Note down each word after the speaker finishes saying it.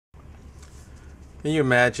Can you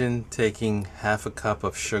imagine taking half a cup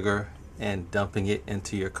of sugar and dumping it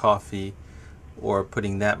into your coffee, or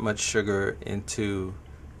putting that much sugar into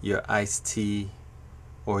your iced tea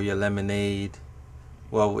or your lemonade?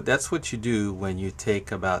 Well, that's what you do when you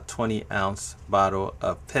take about 20-ounce bottle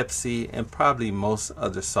of Pepsi and probably most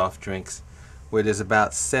other soft drinks, where there's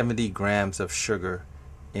about 70 grams of sugar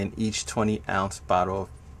in each 20-ounce bottle of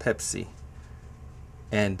Pepsi.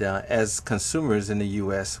 And as consumers in the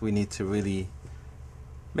US, we need to really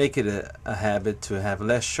make it a habit to have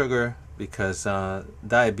less sugar, because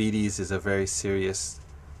diabetes is a very serious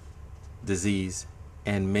disease,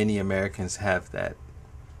 and many Americans have that.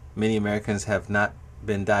 Many Americans have not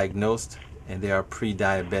been diagnosed, and they are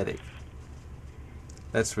pre-diabetic.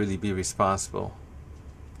 Let's really be responsible,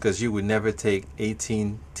 because you would never take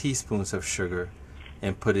 18 teaspoons of sugar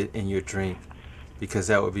and put it in your drink, because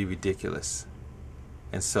that would be ridiculous.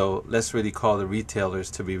 And so let's really call the retailers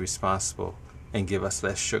to be responsible and give us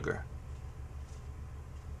less sugar.